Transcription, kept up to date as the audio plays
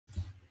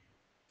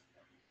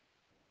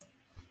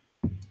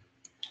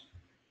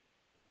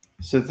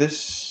So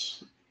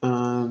this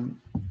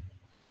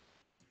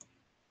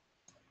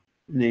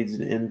needs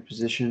an end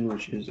position,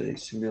 which is a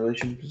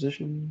simulation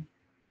position.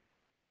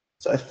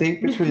 So I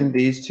think between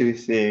these two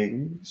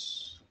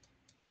things,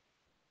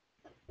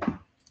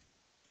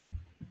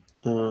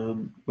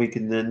 we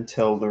can then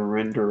tell the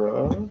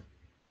renderer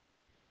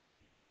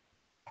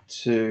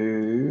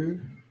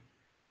to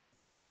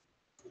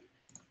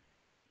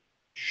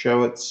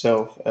show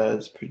itself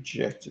as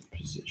projected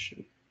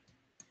position,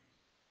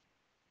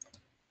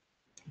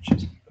 which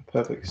is a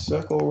perfect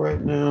circle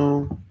right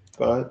now,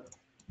 but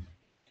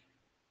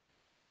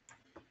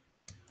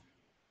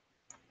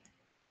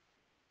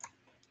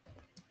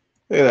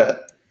look at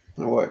that,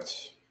 it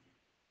worked.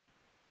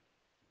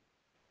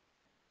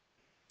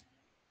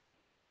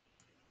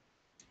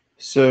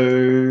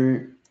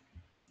 So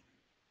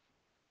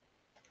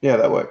yeah,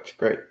 that worked,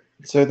 great.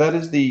 So that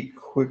is the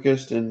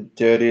quickest and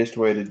dirtiest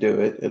way to do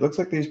it. It looks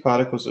like these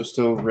particles are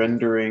still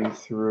rendering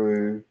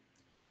through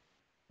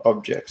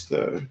objects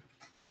though.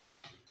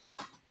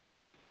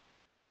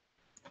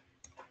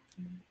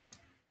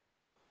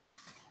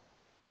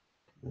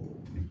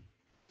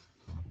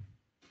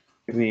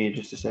 Give me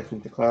just a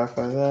second to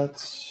clarify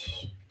that.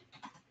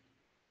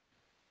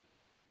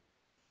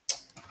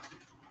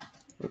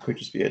 It could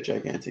just be a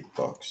gigantic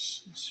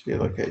box. Sphere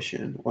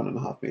location,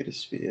 1.5 meter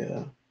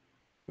sphere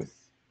with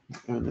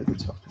only the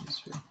top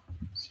hemisphere.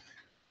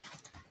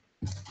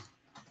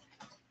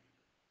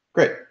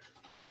 Great.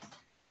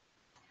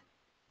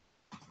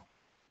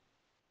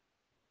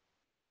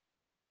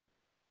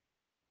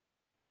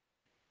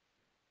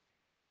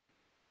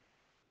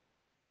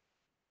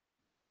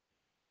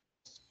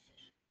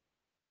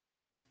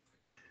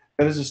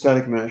 That is a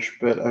static mesh,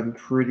 but I'm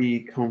pretty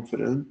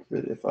confident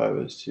that if I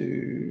was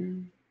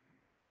to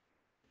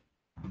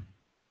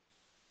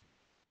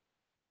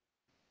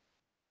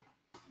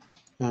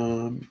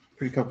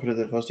pretty confident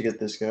that if I was to get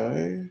this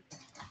guy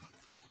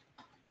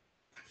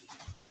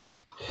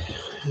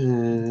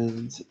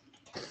and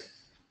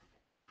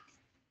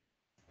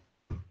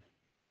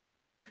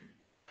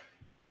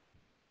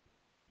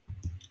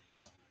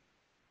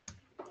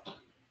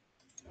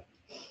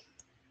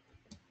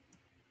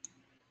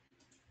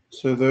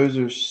so those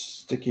are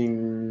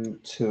sticking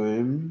to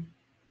him.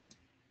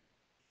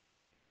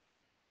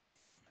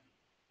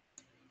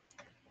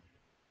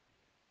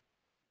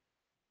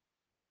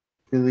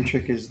 The only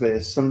trick is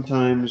they're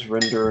sometimes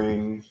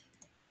rendering.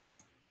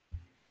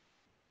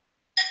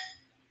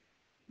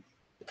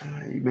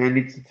 You may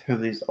need to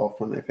turn these off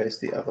when they face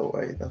the other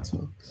way, that's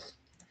all.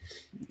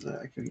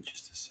 Give me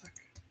just a sec.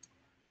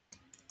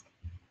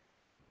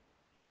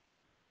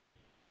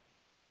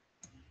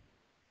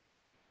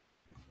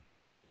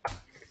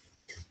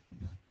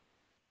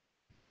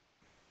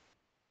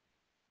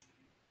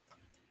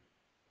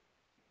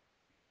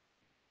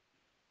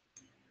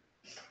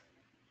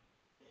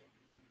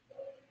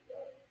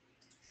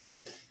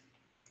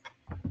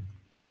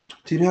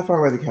 Do you know how far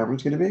away the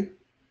camera's going to be?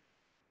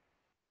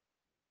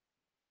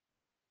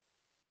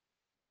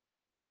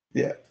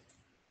 Yeah.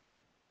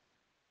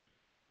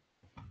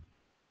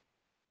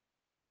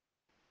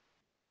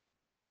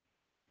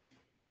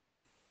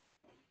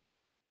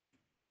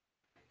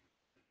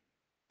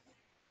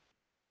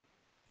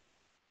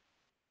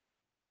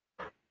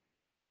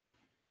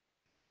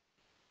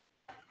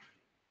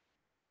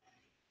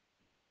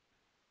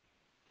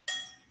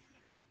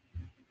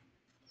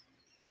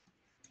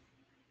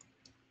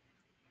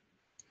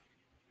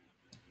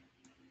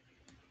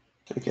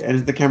 Okay, and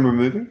is the camera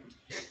moving?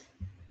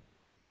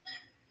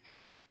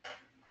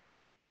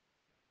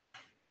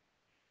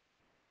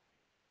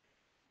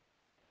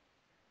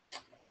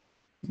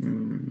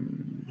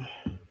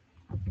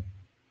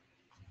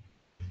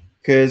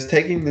 Because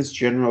taking this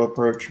general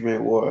approach may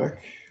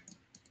work.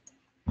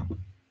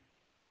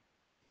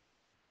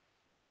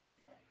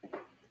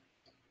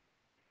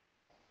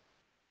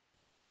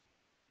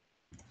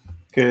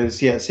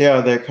 Because, yeah, see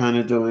how they're kind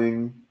of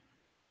doing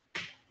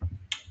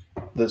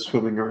the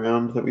swimming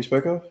around that we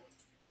spoke of?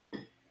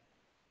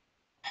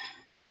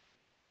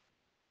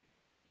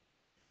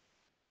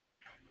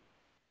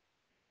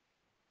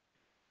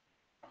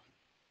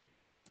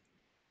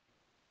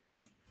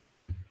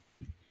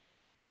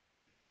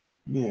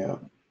 Yeah.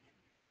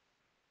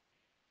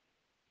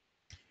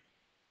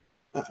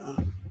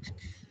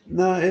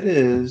 No, it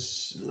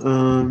is.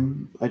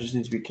 I just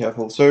need to be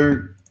careful.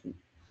 So,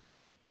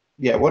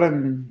 yeah,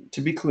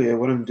 to be clear,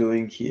 what I'm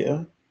doing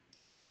here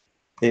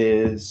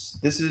is,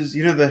 this is,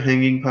 you know, the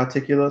hanging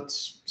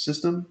particulates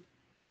system?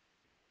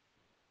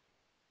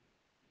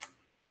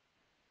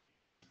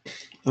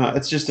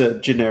 It's just a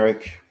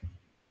generic,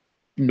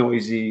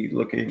 noisy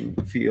looking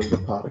field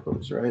of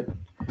particles, right?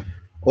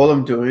 All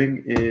I'm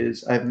doing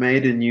is I've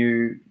made a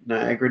new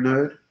Niagara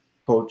node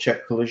called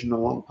check collision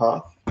along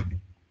path.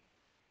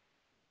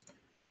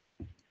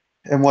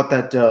 And what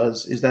that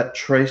does is that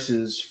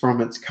traces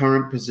from its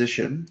current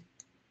position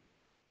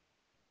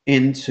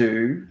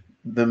into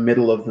the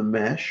middle of the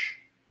mesh.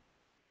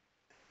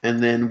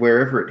 And then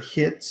wherever it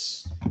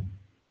hits,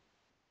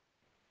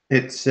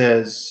 it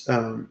says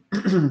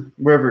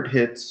wherever it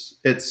hits,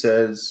 it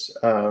says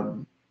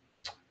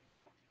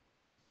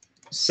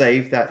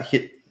save that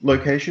hit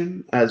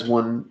location as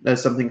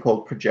something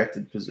called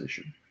projected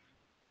position.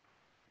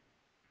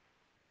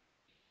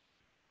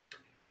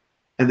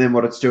 And then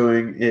what it's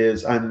doing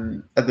is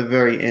I'm at the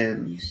very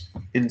end,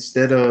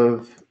 instead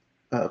of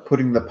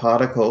putting the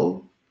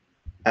particle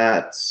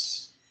at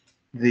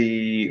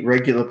the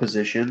regular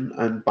position,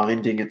 I'm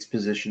binding its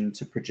position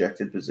to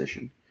projected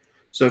position.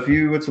 So if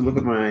you were to look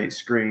at my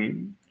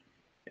screen,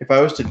 if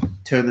I was to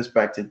turn this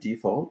back to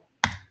default,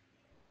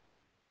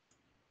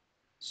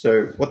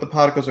 so what the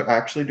particles are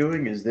actually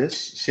doing is this.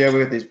 See how we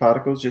got these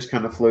particles just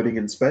kind of floating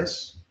in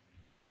space?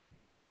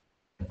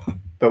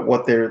 But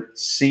what they're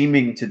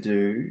seeming to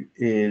do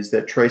is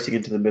they're tracing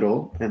into the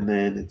middle, and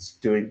then it's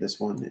doing this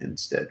one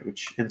instead,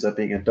 which ends up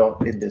being a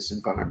dot in this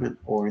environment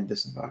or in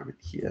this environment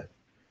here.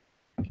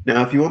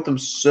 Now, if you want them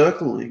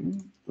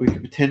circling, we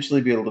could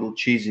potentially be a little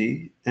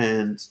cheesy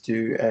and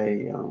do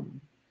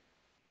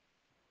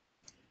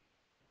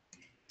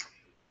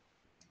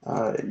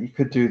you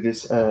could do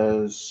this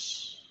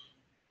as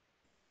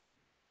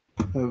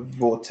a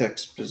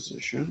vortex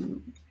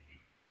position.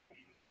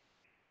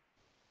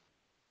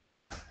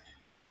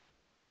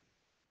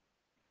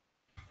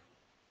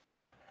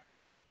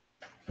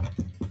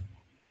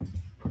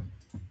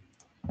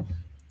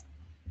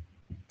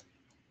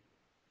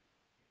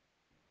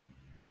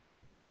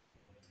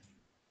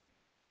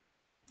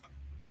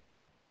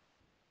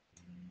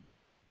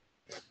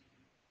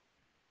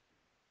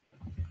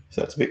 So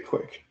that's a bit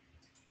quick.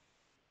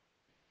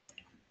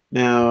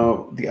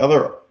 Now, the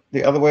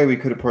other way we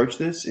could approach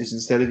this is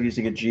instead of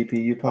using a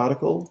GPU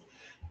particle,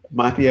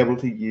 might be able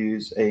to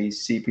use a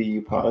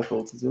CPU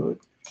particle to do it.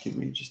 Give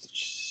me just a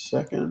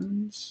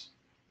second.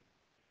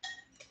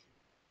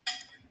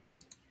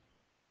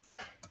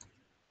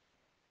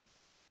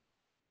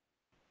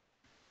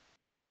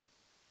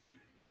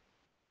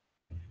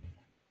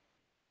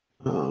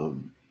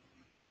 Um,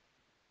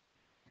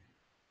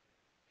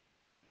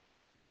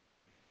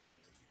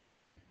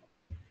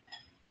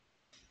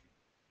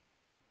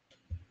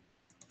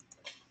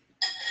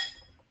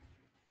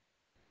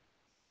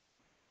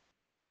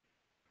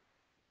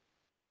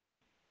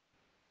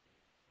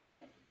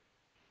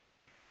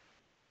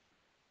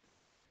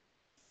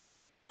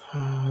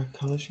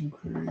 collision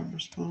query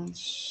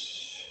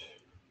response.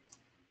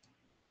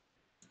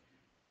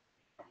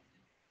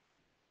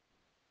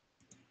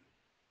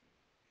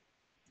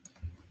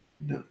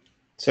 No.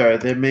 Sorry,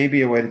 there may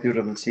be a way to do it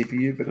on the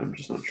CPU, but I'm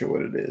just not sure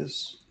what it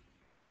is.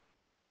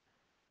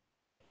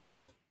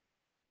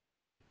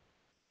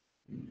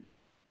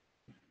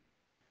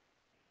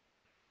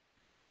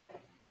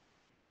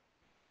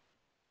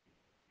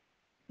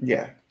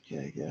 Yeah.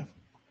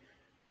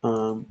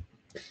 Um,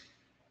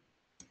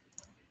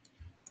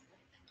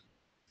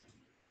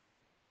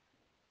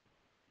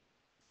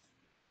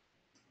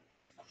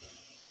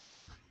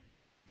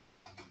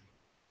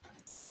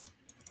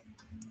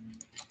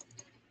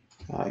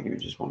 give me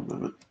just one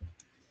moment.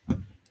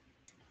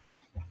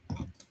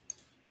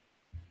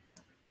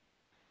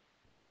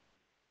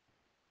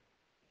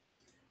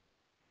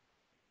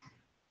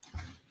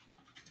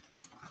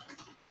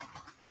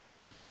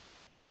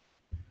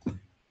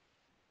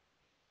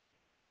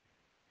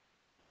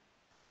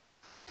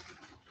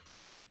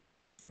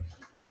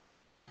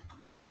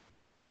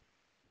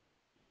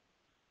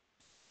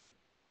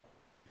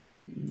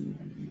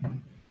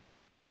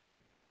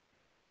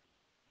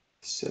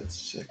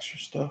 Sets extra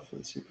stuff for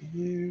the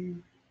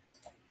CPU.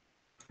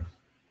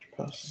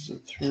 Passes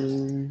it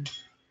through.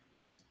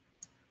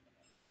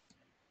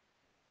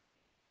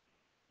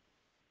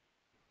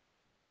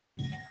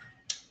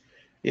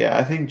 Yeah,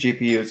 I think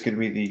GPU is going to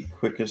be the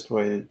quickest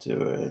way to do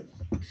it.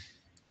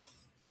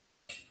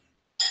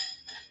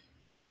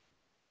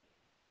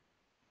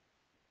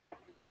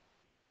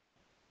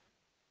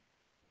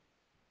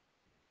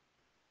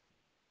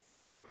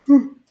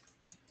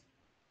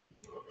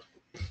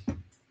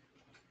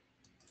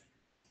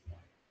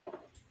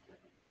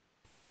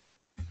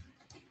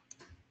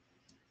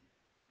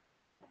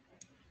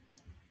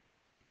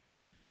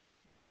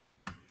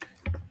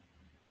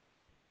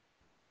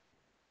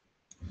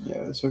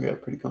 Yeah, this will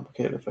get pretty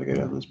complicated if I go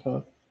down this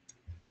path.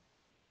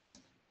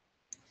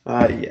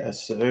 Yeah,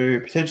 so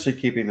potentially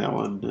keeping that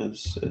one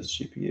as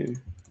GPU.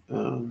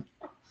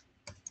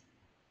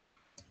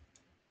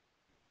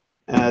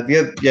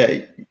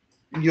 Yeah,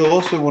 you'll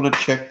also want to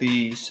check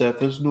the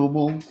surface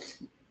normal.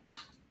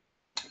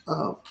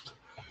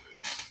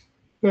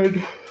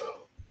 And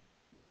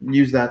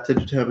use that to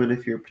determine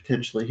if you're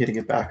potentially hitting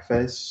a back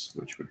face,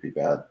 which would be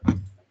bad.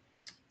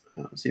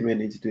 So you may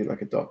need to do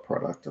like a dot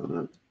product on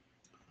it.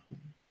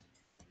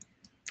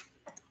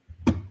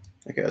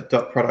 Like a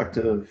dot product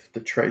of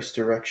the trace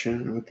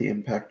direction with the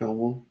impact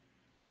normal.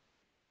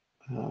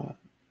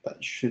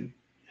 That should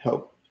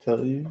help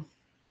tell you.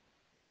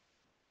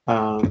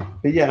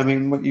 But yeah, I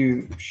mean, what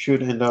you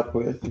should end up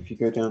with if you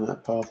go down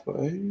that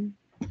pathway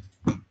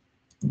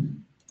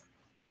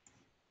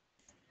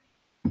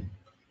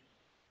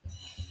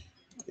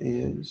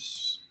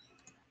is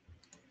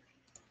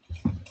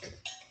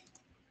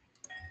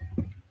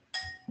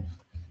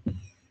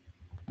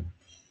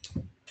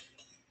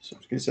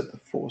going to set the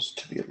force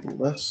to be a little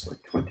less,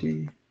 like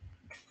 20.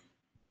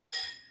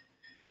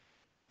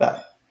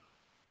 That.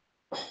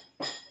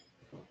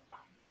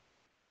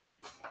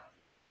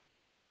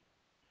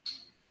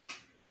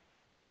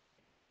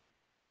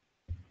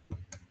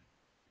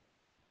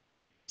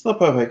 It's not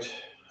perfect,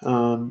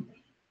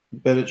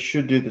 but it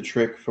should do the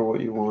trick for what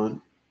you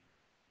want.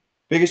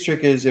 Biggest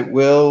trick is it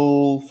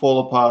will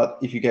fall apart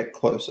if you get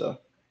closer.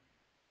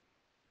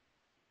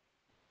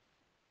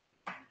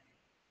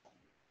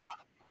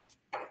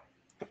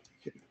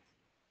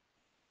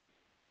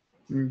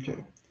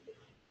 Okay.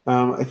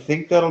 I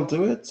think that'll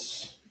do it.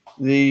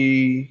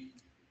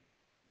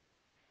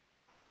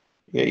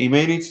 Yeah, you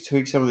may need to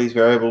tweak some of these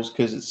variables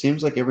because it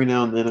seems like every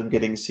now and then I'm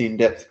getting scene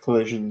depth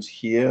collisions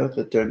here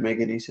that don't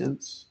make any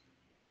sense.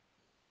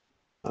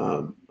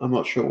 I'm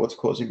not sure what's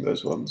causing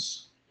those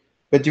ones.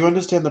 But do you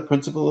understand the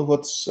principle of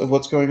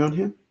what's going on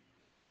here?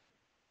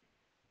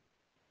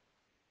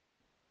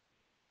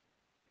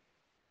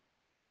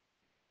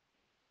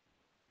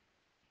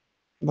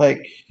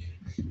 Like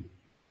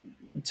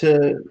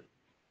to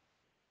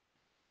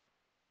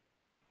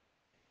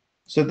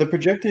so the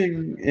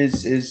projecting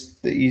is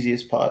the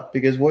easiest part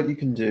because what you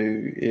can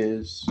do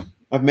is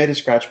I've made a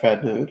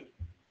scratchpad node,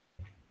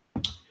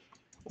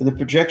 and the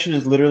projection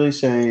is literally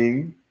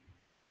saying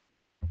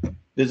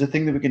there's a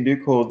thing that we can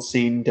do called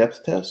scene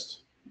depth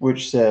test,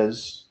 which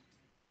says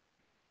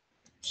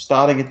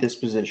starting at this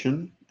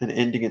position and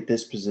ending at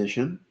this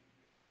position,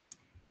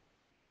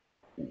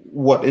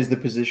 what is the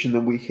position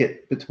that we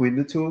hit between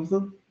the two of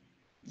them?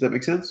 Does that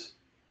make sense?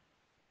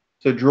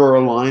 So draw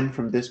a line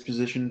from this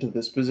position to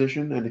this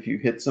position, and if you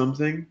hit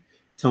something,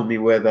 tell me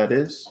where that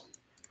is,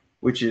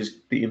 which is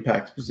the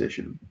impact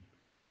position.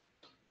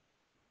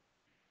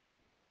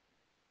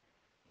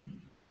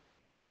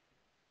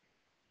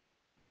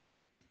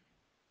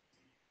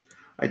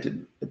 I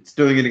didn't. It's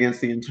doing it against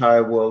the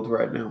entire world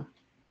right now.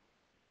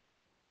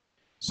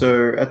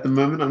 So at the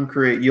moment, I'm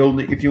creating.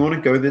 If you want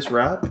to go this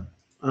route,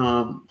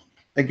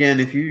 again,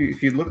 if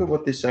you look at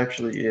what this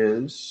actually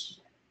is,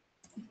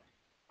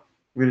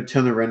 we're going to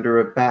turn the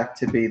renderer back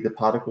to be the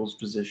particle's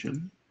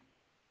position.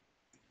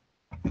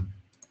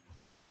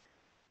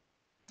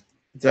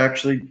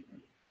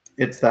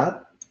 It's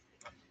that,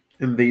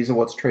 and these are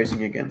what's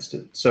tracing against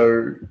it.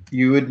 So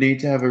you would need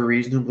to have a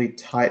reasonably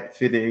tight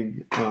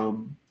fitting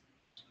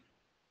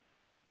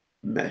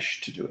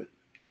mesh to do it.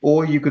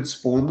 Or you could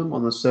spawn them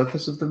on the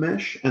surface of the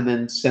mesh and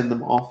then send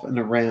them off and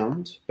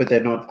around, but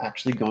they're not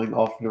actually going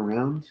off and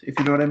around, if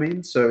you know what I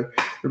mean. So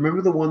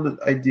remember the one that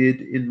I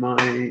did in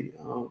my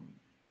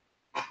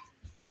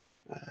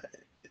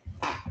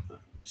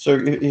so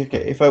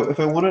okay, if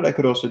I wanted, I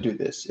could also do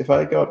this. If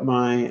I got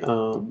my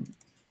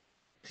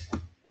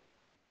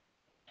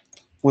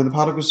when the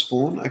particles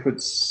spawn, I could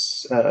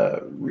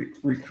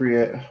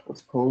recreate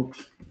what's it called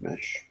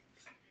mesh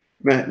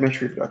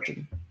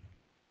reproduction.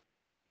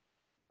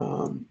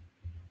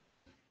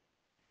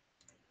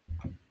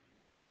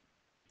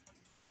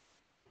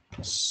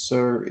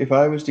 So if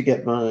I was to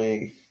get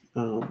my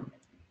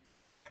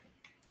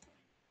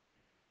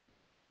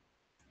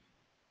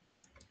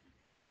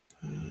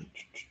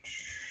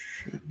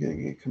I'm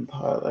getting a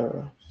compile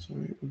error.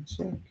 Sorry, one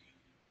sec.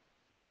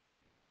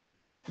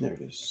 There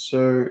it is.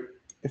 So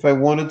if I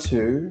wanted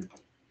to,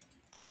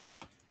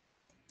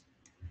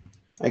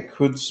 I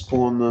could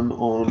spawn them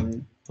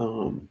on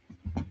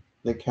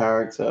the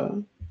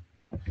character.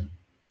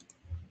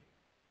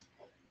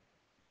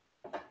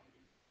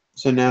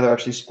 So now they're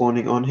actually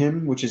spawning on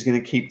him, which is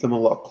going to keep them a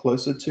lot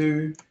closer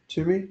to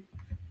me.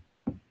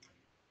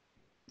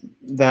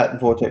 That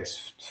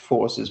vortex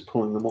force is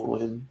pulling them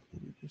all in.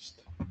 Let me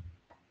just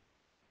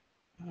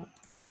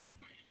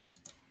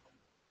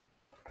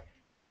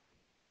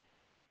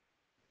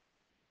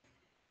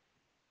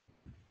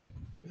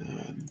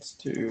let's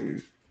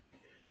do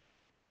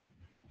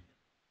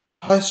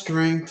high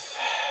strength,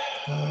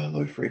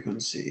 low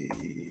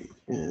frequency,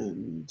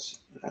 and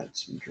add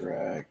some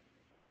drag.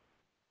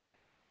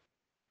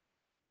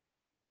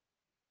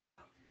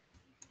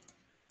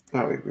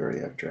 Oh, wait, we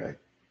already have drag.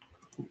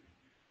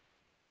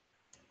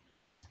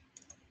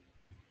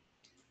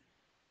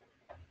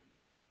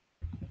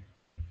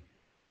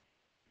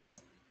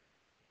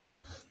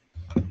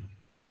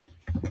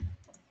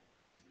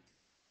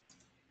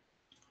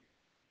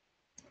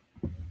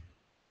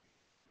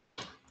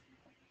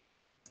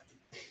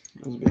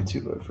 It was a bit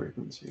too low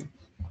frequency.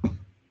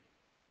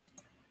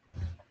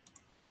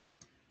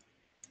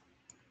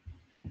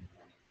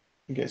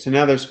 Okay, so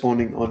now they're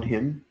spawning on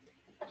him.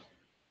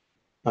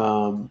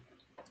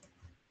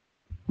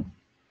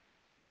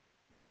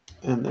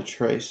 And the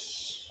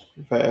trace,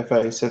 if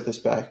I set this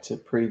back to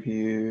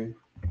preview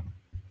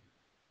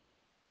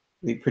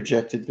the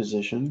projected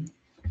position,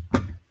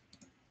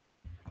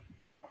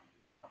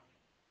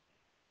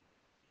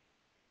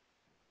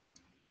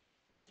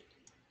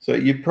 so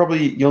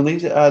you'll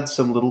need to add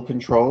some little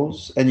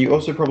controls, and you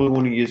also probably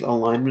want to use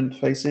alignment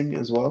facing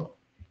as well,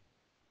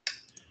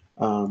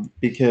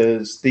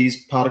 because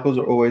these particles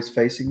are always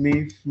facing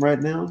me right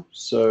now.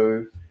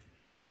 So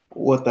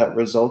what that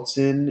results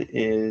in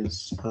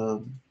is,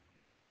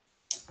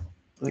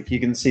 like you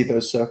can see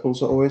those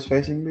circles are always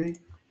facing me.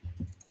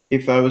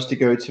 If I was to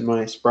go to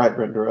my sprite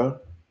renderer,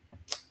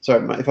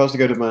 sorry, if I was to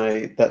go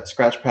to that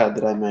scratch pad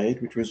that I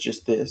made, which was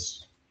just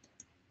this,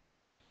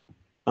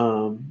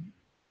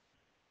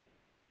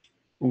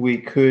 we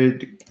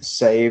could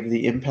save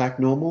the impact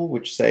normal,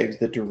 which saves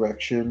the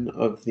direction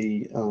of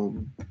the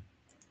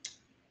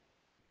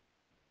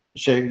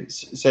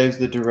saves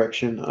the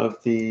direction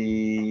of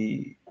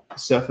the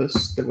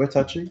surface that we're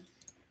touching.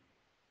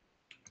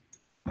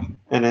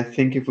 And I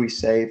think if we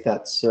save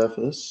that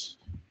surface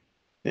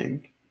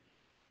thing,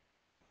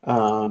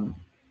 I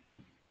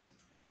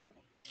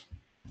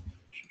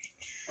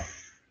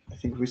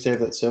think if we save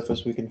that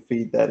surface, we can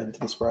feed that into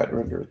the sprite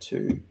renderer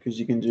too, because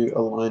you can do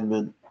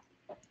alignment,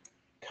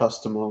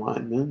 custom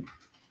alignment,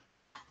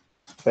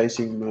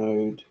 facing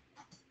mode.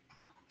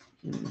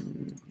 I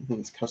think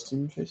it's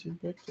custom facing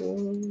vector.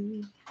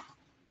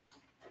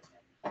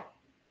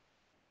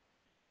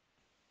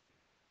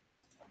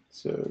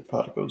 So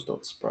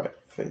particles.sprite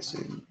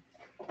facing.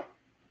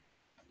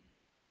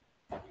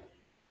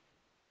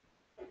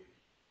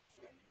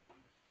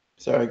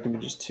 Sorry, give me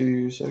just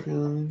 2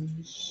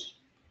 seconds.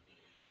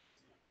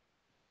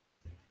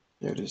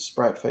 There it is.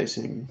 Sprite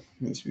facing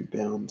needs to be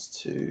bound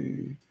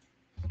to.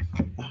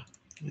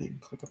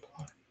 Click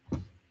apply.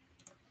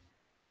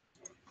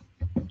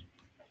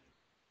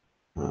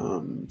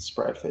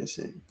 Sprite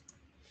facing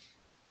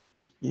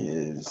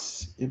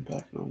is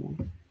impact normal.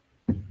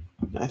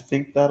 I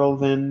think that'll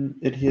then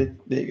adhere.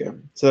 There you go.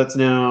 So that's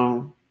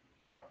now.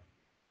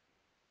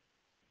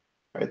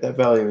 Right, that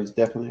value is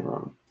definitely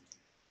wrong.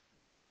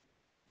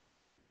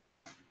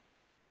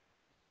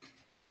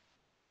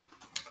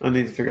 I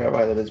need to figure out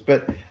why that is,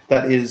 but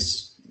that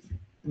is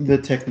the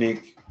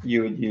technique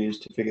you would use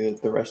to figure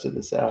the rest of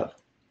this out.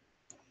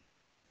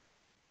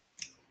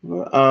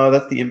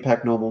 That's the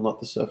impact normal, not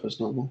the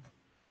surface normal.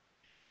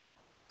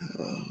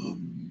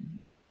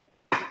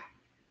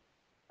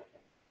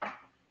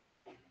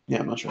 Yeah,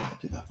 I'm not sure how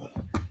to do that, but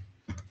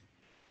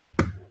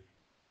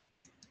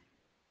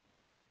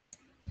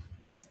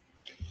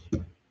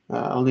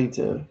I'll need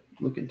to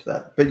look into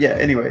that. But yeah,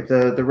 anyway,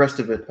 the rest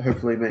of it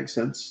hopefully makes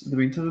sense in the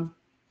meantime.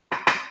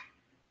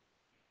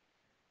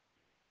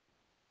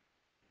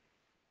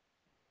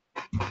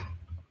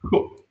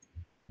 Cool.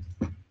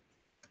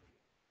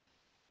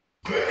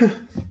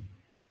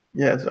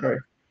 Yeah, sorry.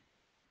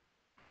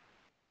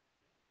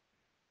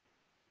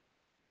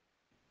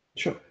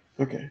 Sure.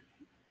 Okay.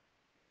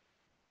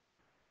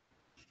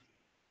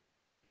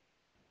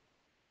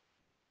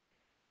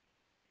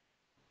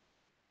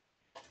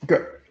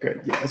 Good.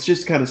 Good. Yeah, it's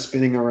just kind of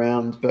spinning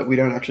around, but we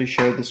don't actually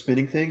show the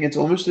spinning thing. It's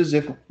almost as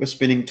if we're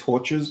spinning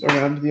torches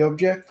around the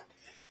object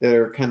that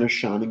are kind of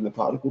shining the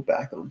particle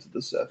back onto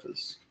the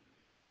surface.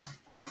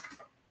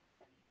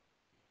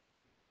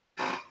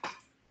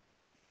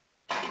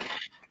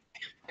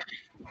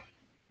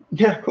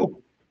 Yeah,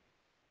 cool.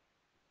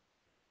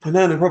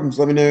 No, no problems.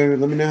 Let me know.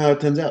 Let me know how it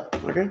turns out.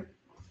 Okay.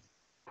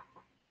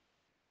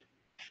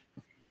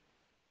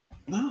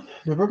 No,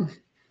 no problem.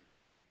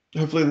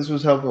 Hopefully this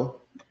was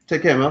helpful.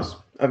 Take care, Mouse.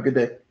 Have a good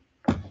day.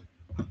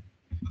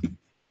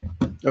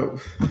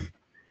 Oh,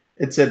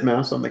 it said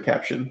mouse on the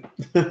caption.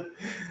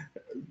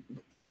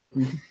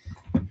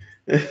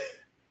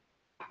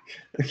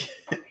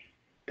 Okay.